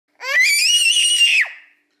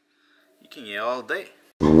can yell all day.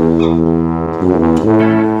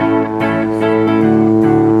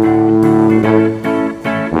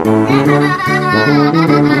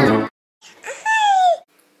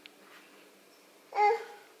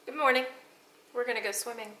 Good morning. We're gonna go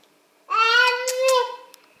swimming.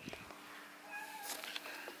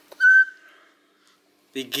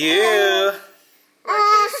 Big girl. Look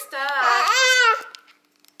who's stuck.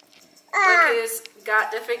 Look who's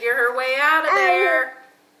got to figure her way out of there.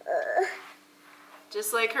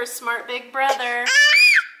 Just like her smart big brother.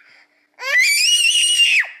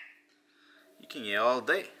 You can yell all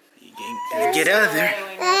day. You can get out of there.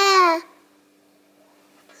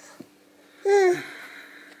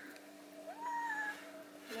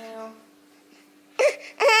 No.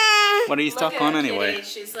 What are you stuck on anyway? Kitty.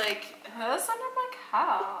 She's like, who's under my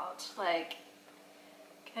couch? Like,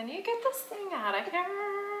 can you get this thing out of here?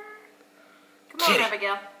 Come on, Kitty.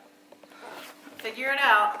 Abigail. Figure it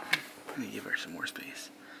out. Let me give her some more space.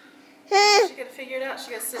 She gotta figure it out.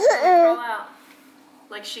 She gotta sit down and crawl out.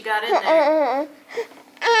 Like she got in there.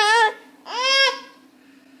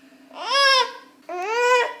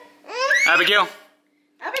 Abigail.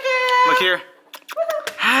 Abigail! Look here.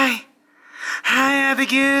 Hi. Hi,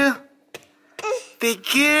 Abigail. Big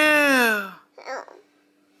girl.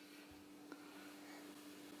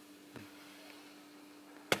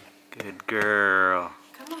 Good girl.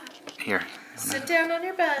 Come on. Here. Sit down on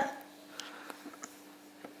your butt.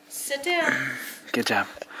 Sit down. Good job.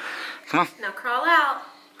 Come on. Now crawl out.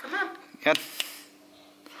 Come on. Good.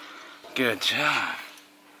 Good job.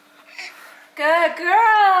 Good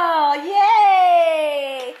girl.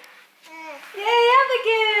 Yay! Yay,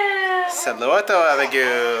 Abigail! Saludo,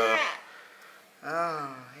 Abigail.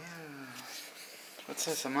 Oh, yeah. What's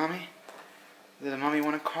this, a mommy? Did a mommy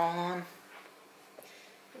want to crawl on?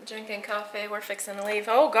 I'm drinking coffee. We're fixing to leave.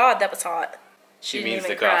 Oh, God, that was hot. She means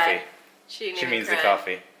the coffee. She means the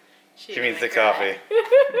coffee. She means the coffee.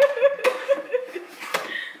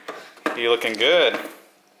 You're looking good.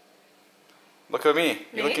 Look at me.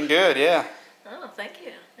 You're looking good, yeah. Oh, thank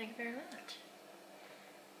you. Thank you very much.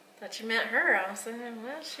 Thought you meant her. I was thinking,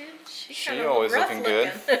 well, she's kind of always rough looking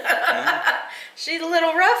good. Yeah. She's a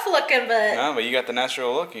little rough looking, but... No, but you got the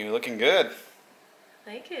natural look. You're looking good.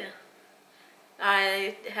 Thank you.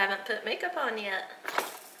 I haven't put makeup on yet.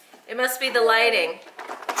 It must be the lighting.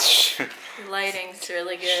 The lighting's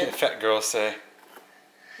really good. Fat girls say.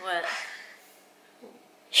 What?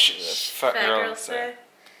 Fat girls say.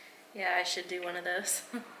 Yeah, I should do one of those.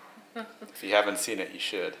 If you haven't seen it, you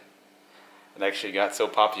should. It actually got so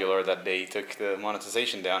popular that they took the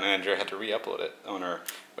monetization down and Andrea had to re-upload it on her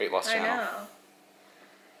weight loss channel. I know.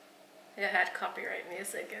 It had copyright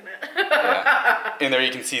music in it. Yeah. And there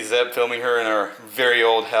you can see Zeb filming her in our very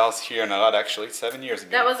old house here in Odd, actually 7 years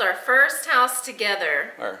ago. That was our first house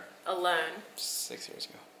together, alone. 6 years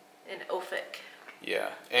ago. In Ophik. Yeah.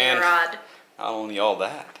 And not only all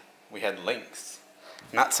that, we had lynx.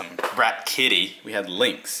 Not some brat kitty, we had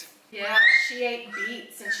lynx. Yeah, she ate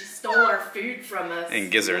beets and she stole our food from us.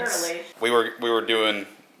 And gizzards. Literally.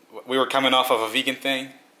 We were coming off of a vegan thing.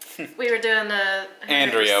 We were doing the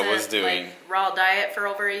Andrea was doing like, raw diet for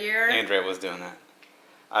over a year. Andrea was doing that.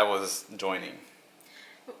 I was joining.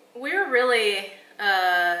 We were really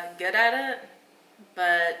good at it,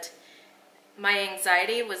 but my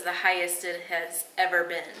anxiety was the highest it has ever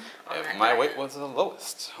been on that My diet. weight was the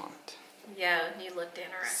lowest on it. Yeah, you looked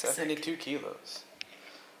anorexic. 72 kilos.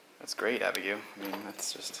 That's great, Abigail. I mean,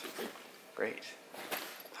 that's just great.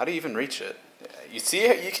 How do you even reach it? You see,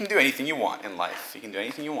 you can do anything you want in life. You can do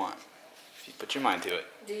anything you want if you put your mind to it.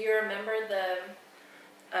 Do you remember the,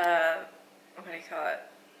 what do you call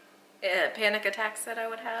it? Panic attacks that I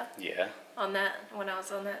would have? Yeah. On that, when I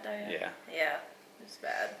was on that diet? Yeah. Yeah, it was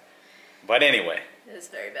bad. But anyway. It was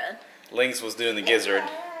very bad. Lynx was doing the gizzard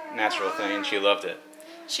natural thing and she loved it.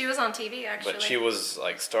 She was on TV, actually. But she was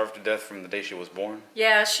like starved to death from the day she was born.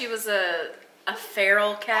 Yeah, she was a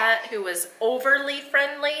feral cat who was overly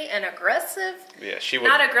friendly and aggressive. Yeah, she would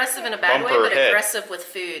not aggressive in a bad way, but aggressive with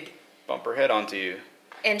food. Bump her head onto you.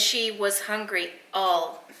 And she was hungry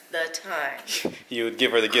all the time. You would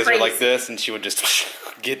give her the gizzard like this, and she would just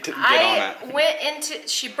get on it.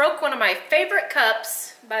 She broke one of my favorite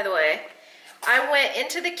cups, by the way. I went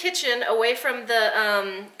into the kitchen away from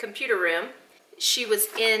the computer room. She was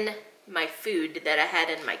in my food that I had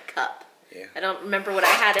in my cup. Yeah. I don't remember what I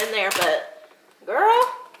had in there, but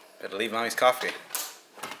girl. Better leave mommy's coffee.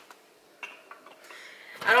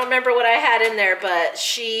 I don't remember what I had in there, but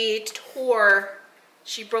she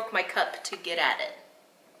broke my cup to get at it.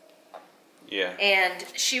 Yeah. And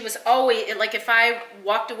she was always, like if I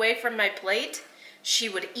walked away from my plate, she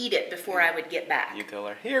would eat it before I would get back. You tell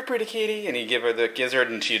her, "Here, pretty kitty," and you give her the gizzard,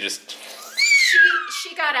 and she just...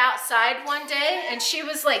 She got outside one day, and she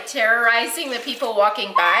was like terrorizing the people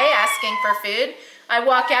walking by, asking for food. I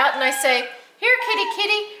walk out, and I say, "Here, kitty,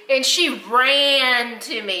 kitty," and she ran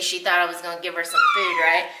to me. She thought I was gonna give her some food,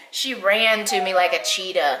 right? She ran to me like a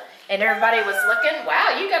cheetah, and everybody was looking,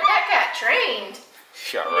 wow, you got that cat trained.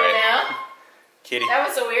 Yeah, right. You know? Kitty. That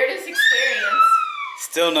was the weirdest experience.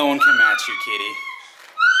 Still no one can match you, kitty.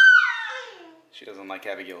 She doesn't like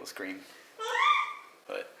Abigail to scream.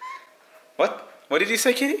 But, what? What did you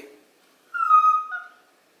say, kitty?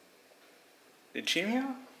 Did she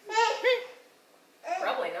meow?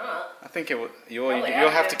 Probably not. I think it will. You'll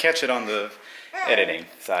have to catch it on the editing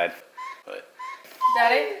side. But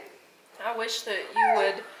Daddy, I wish that you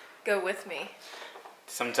would go with me.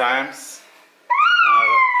 sometimes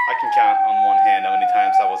I can count on one hand how many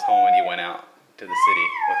times I was home and he went out to the city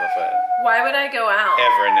with Rafael. Why would I go out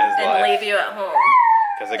Ever in his life. and leave you at home?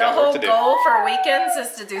 Because I The got whole work to do. goal for weekends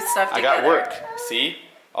is to do stuff I together. got work. See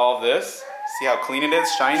all of this? See how clean it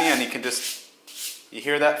is, shiny, and you can just, you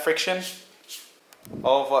hear that friction?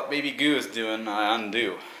 All of what baby goo is doing, I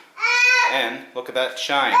undo. And look at that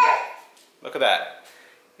shine. Look at that.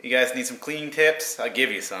 You guys need some cleaning tips? I'll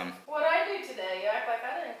give you some. What'd I do today? You act like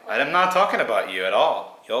I didn't clean. I'm not talking about you at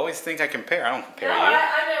all. You always think I compare. I don't compare No, you.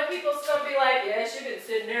 I know people still be like, yeah, she's been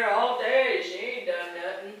sitting there all day. She ain't done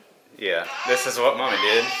nothing. Yeah, this is what Mommy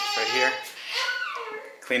did right here.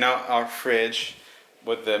 Clean out our fridge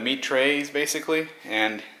with the meat trays basically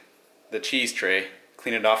and the cheese tray.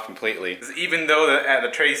 Clean it off completely. Even though the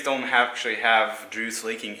trays don't actually have juice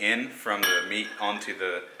leaking in from the meat onto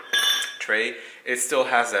the tray, it still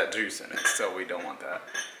has that juice in it, so we don't want that.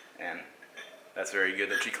 And that's very good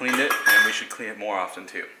that you cleaned it, and we should clean it more often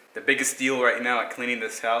too. The biggest deal right now at cleaning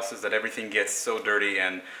this house is that everything gets so dirty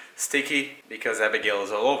and sticky because Abigail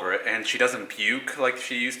is all over it, and she doesn't puke like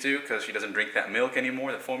she used to because she doesn't drink that milk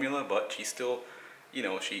anymore, the formula, but she still, you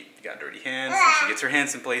know, she got dirty hands, and she gets her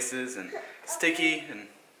hands in places and sticky, and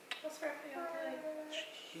What's Rafael doing?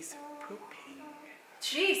 he's pooping.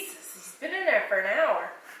 Jesus, he's been in there for an hour.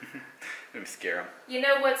 Let me scare him. You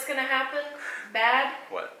know what's gonna happen? Bad?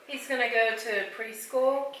 What? He's gonna go to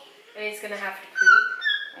preschool and he's gonna have to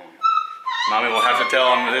poop. Oh. Mommy will have to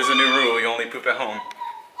tell him there's a new rule, you only poop at home.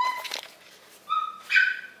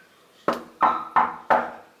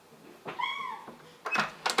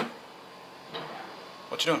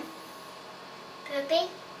 What you doing? Pooping?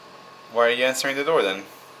 Why are you answering the door then?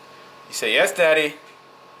 You say, "Yes, Daddy."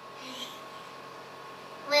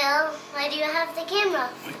 Well, why do you have the camera?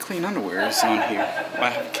 My clean underwear is on here. Why I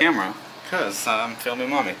have a camera? Because I'm filming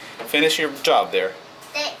Mommy. Finish your job there.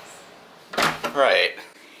 Thanks. Right.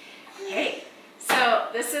 Hey, so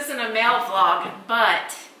this isn't a mail vlog,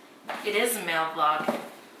 but it is a mail vlog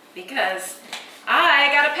because I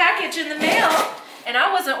got a package in the mail and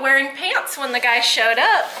I wasn't wearing pants when the guy showed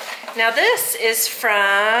up. Now this is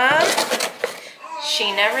from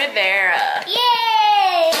Sheena Rivera.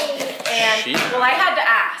 Yay! And, Sheena. well, I had to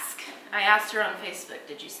ask. I asked her on Facebook,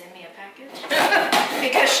 did you send me a package?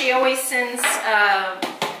 Because she always sends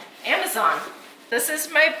Amazon. This is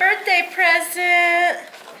my birthday present.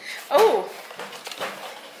 Oh.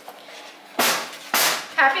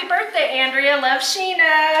 Happy birthday, Andrea. Love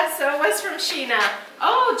Sheena. So it was from Sheena.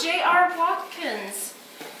 Oh, J.R. Watkins.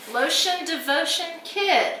 Lotion Devotion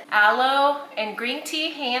Kit. Aloe and green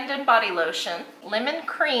tea hand and body lotion. Lemon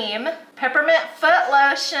cream. Peppermint foot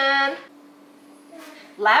lotion.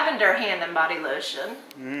 Lavender hand and body lotion.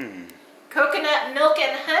 Coconut milk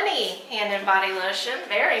and honey hand and body lotion.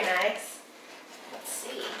 Very nice. Let's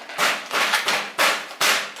see.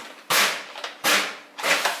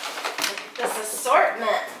 This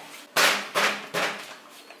assortment.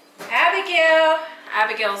 Abigail.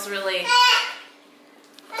 Abigail's really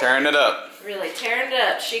Tearing it up. tearing it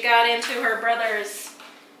up. She got into her brother's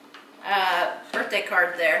birthday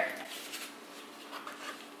card there.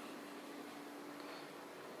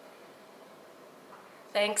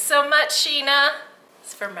 Thanks so much, Sheena.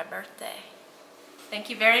 It's for my birthday. Thank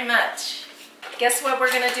you very much. Guess what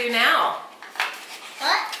we're gonna do now?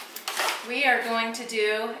 What? We are going to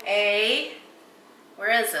do a,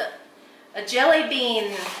 where is it? A jelly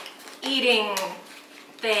bean eating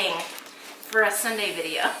thing for a Sunday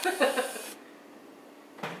video.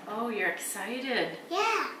 Oh, you're excited.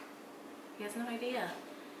 Yeah. He has no idea.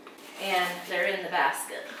 And they're in the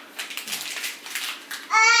basket.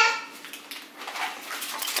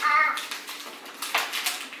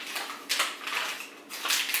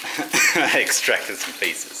 I extracted some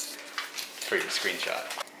faces for your screenshot.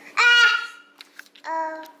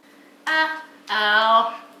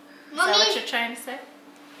 Oh. Is that Mommy? what you're trying to say?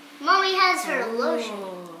 Mommy has her lotion.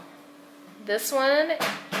 Ooh. This one.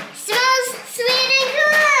 Smells sweet and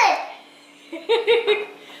good.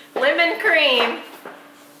 Lemon cream.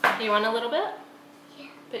 You want a little bit? Yeah.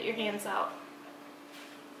 Put your hands out.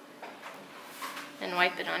 And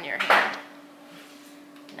wipe it on your hand.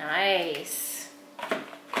 Nice.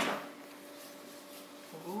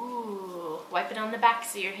 Ooh. Wipe it on the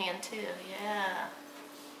backs of your hand too. Yeah.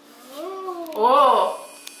 Ooh. Oh.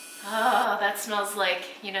 Oh, that smells like,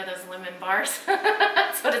 you know, those lemon bars.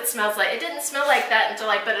 That's what it smells like. It didn't smell like that until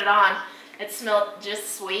I put it on. It smelled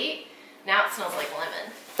just sweet. Now it smells like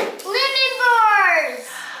lemon. Lemon bars.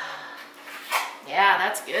 Yeah,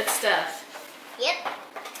 that's good stuff. Yep.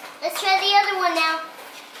 Let's try the other one now.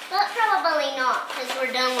 But probably not, because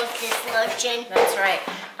we're done with this lotion. That's right.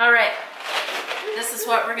 All right. This is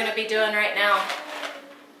what we're going to be doing right now.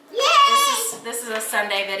 Yay! This is a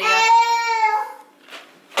Sunday video.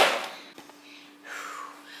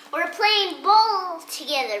 We're playing ball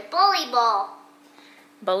together. Volleyball.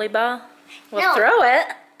 Bully ball? Well, No. throw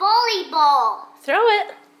it. Volleyball. Throw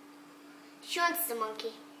it. She wants the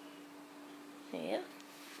monkey. Yeah.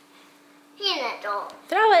 Hand that doll.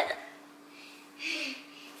 Throw it.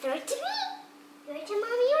 Throw it to me. Throw it to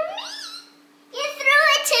mommy or me. You threw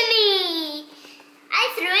it to me.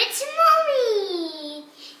 I threw it to mommy.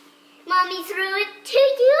 Mommy threw it to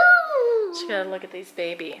you. Just gotta look at these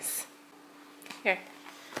babies. Here.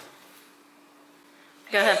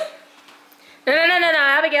 Go ahead. No,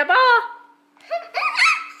 Abigail, ball.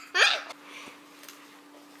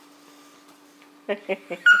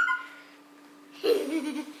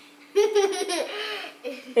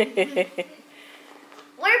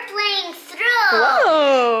 We're playing throw.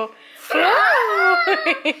 Whoa. Throw.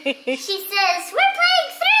 She says, we're playing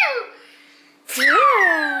through.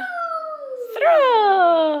 Yeah.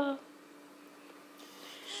 Throw.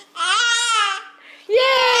 Yay.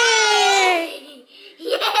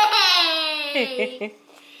 Yay.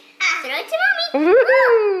 Throw it to mommy.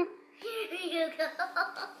 Woo. Here you go.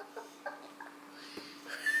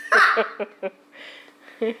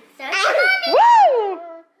 Throw it to mommy. Woo.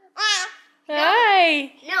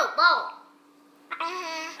 Hi. No, ball.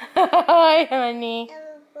 Hi, honey.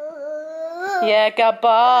 Yeah, got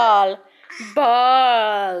ball.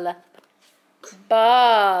 Ball.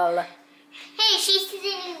 Ball. Hey, she's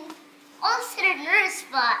sitting also in her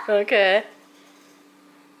spot. Okay.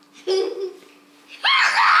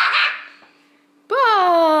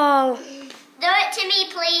 Ball. Throw it to me,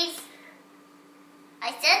 please.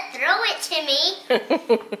 I said throw it to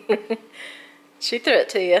me. She threw it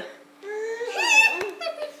to you.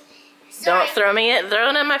 Sorry. Don't throw me it. Throw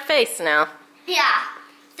it in my face now. Yeah.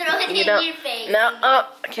 Throw it You in don't. your face. No. Oh,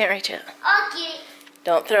 I can't reach it. I'll get it.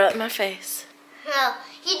 Don't throw it in my face. No,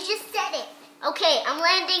 you just said it. Okay, I'm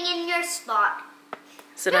landing in your spot.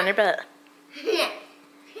 Sit on your butt. Abigail!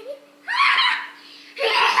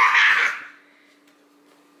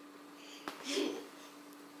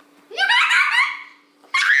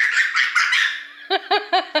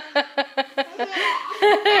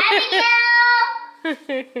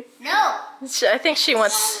 No. I think she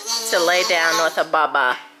wants to lay down with a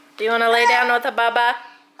baba. Do you want to lay down with a baba?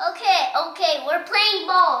 Okay, we're playing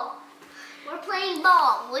ball. We're playing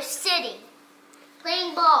ball. We're sitting.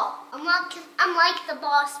 Playing ball. I'm like the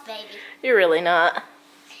boss, baby. You're really not.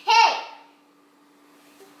 Hey!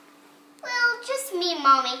 Well, just me,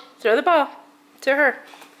 Mommy. Throw the ball to her.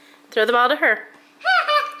 Throw the ball to her.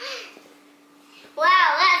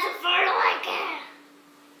 Wow, that's a fertile like that.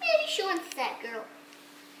 Maybe she wants that girl.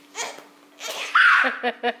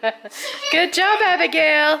 Good job,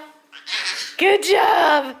 Abigail. Good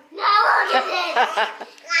job. Now look at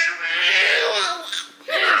this.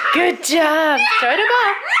 Good job. Throw the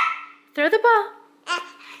ball. Throw the ball.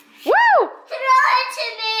 Woo! Throw it to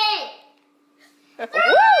me. Throw Woo!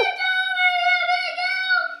 it to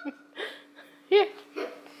me. Here.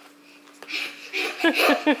 Throw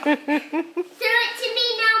it to me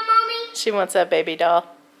now, Mommy. She wants that baby doll.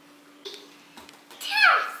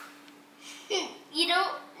 You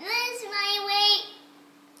don't lose my weight.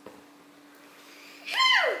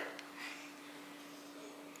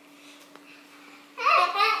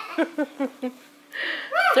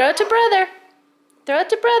 Throw it to brother. Throw it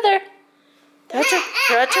to brother. Throw it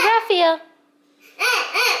to Rafael.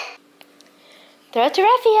 Throw it to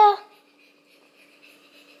Rafael.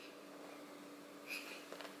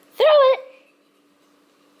 Throw it.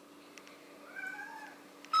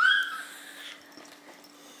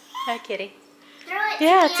 Hi, kitty. Throw it to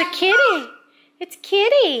Yeah, me, it's a Mommy. kitty. It's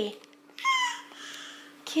kitty.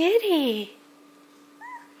 Kitty.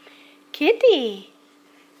 Kitty.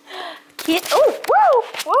 Oh, whoa.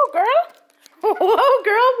 Whoa, girl. Whoa,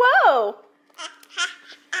 girl, whoa.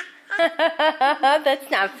 That's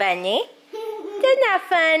not funny. That's not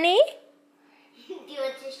funny. Do you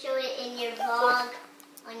want to show it in your vlog,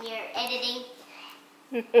 on your editing?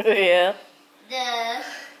 Yeah.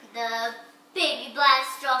 The baby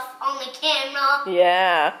blast off on the camera.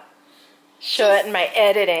 Yeah. Show it in my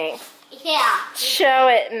editing. Yeah. Show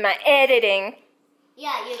it in my editing.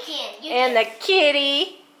 Yeah, you can. And the kitty.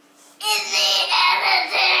 In the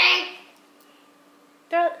editing.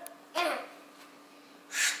 Don't.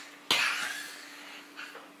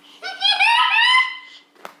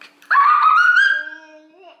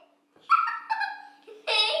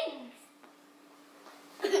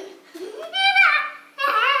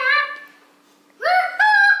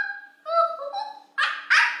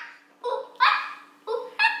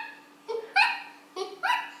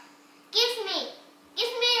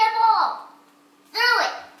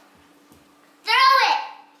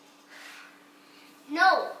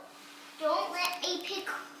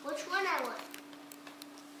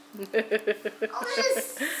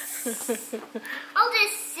 I'll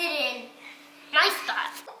just sit in my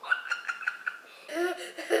spot.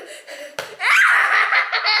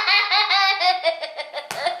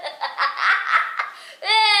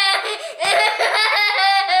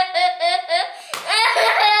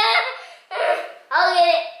 I'll get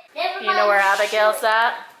it. Never mind. You know where Abigail's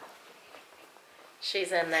at?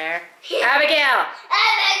 She's in there. Abigail!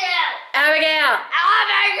 Abigail! Abigail!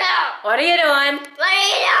 Abigail! What are you doing? What are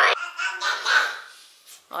you doing?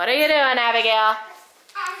 What are you doing, Abigail?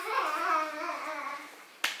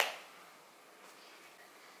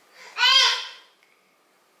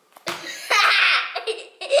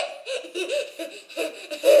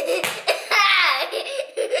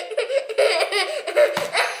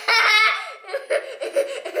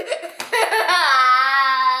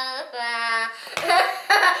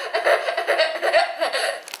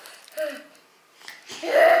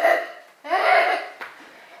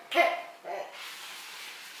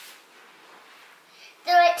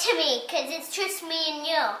 To me, because it's just me and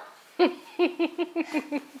you.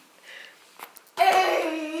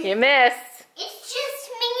 You missed. It's just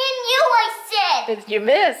me and you, I said. You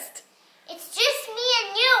missed. It's just me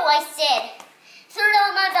and you, I said. Throw it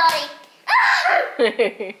on my body.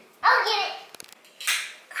 I'll get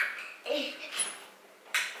it.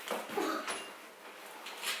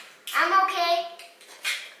 I'm okay.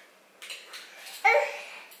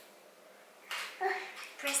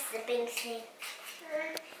 Press the pink thing.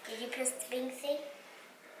 Did you press the pink thing?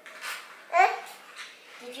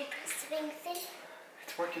 Did you press the pink thing?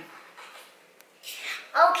 It's working.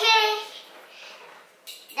 Okay.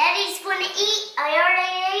 Daddy's going to eat. I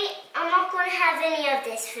already ate. I'm not going to have any of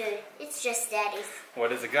this food. It's just Daddy's.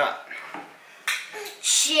 What has it got?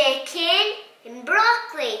 Chicken and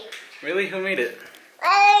broccoli. Really? Who made it?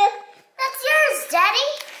 That's yours, Daddy.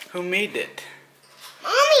 Who made it?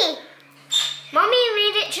 Mommy. Mommy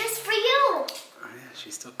made it just for you. Oh yeah,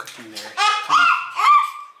 she's still cooking there.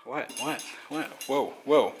 What? Whoa,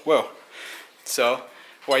 whoa, whoa. So,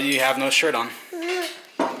 why do you have no shirt on?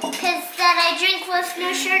 Because that I drink with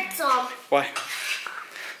no shirts on. Why?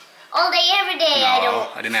 All day, every day, I don't. No,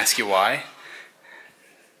 I didn't ask you why.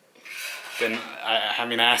 Then, I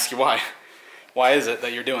mean, I ask you why. Why is it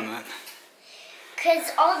that you're doing that?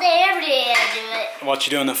 Because all day, every day, I do it. What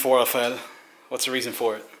you doing it for, Rafael? What's the reason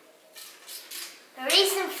for it? The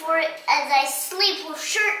reason for it is I sleep with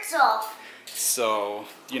shirts off. So,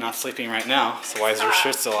 you're not sleeping right now, so why is your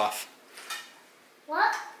shirt still off?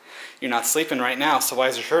 What? You're not sleeping right now, so why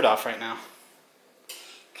is your shirt off right now?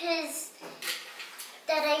 Because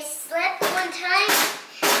that I slept one time,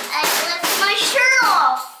 I left my shirt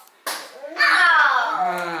off.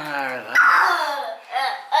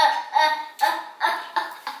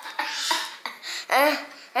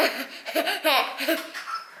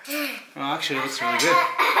 Well, actually, it looks really good.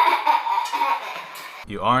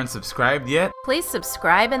 You aren't subscribed yet? Please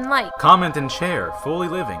subscribe and like. Comment and share.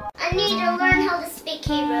 FoolyLiving. I need to learn how to speak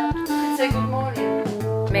Hebrew. Say good morning.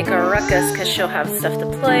 Make a ruckus because she'll have stuff to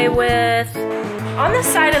play with. On the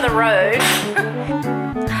side of the road.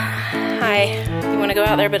 Hi. You want to go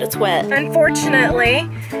out there, but it's wet. Unfortunately,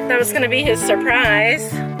 that was going to be his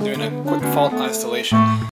surprise. Doing a quick fault isolation.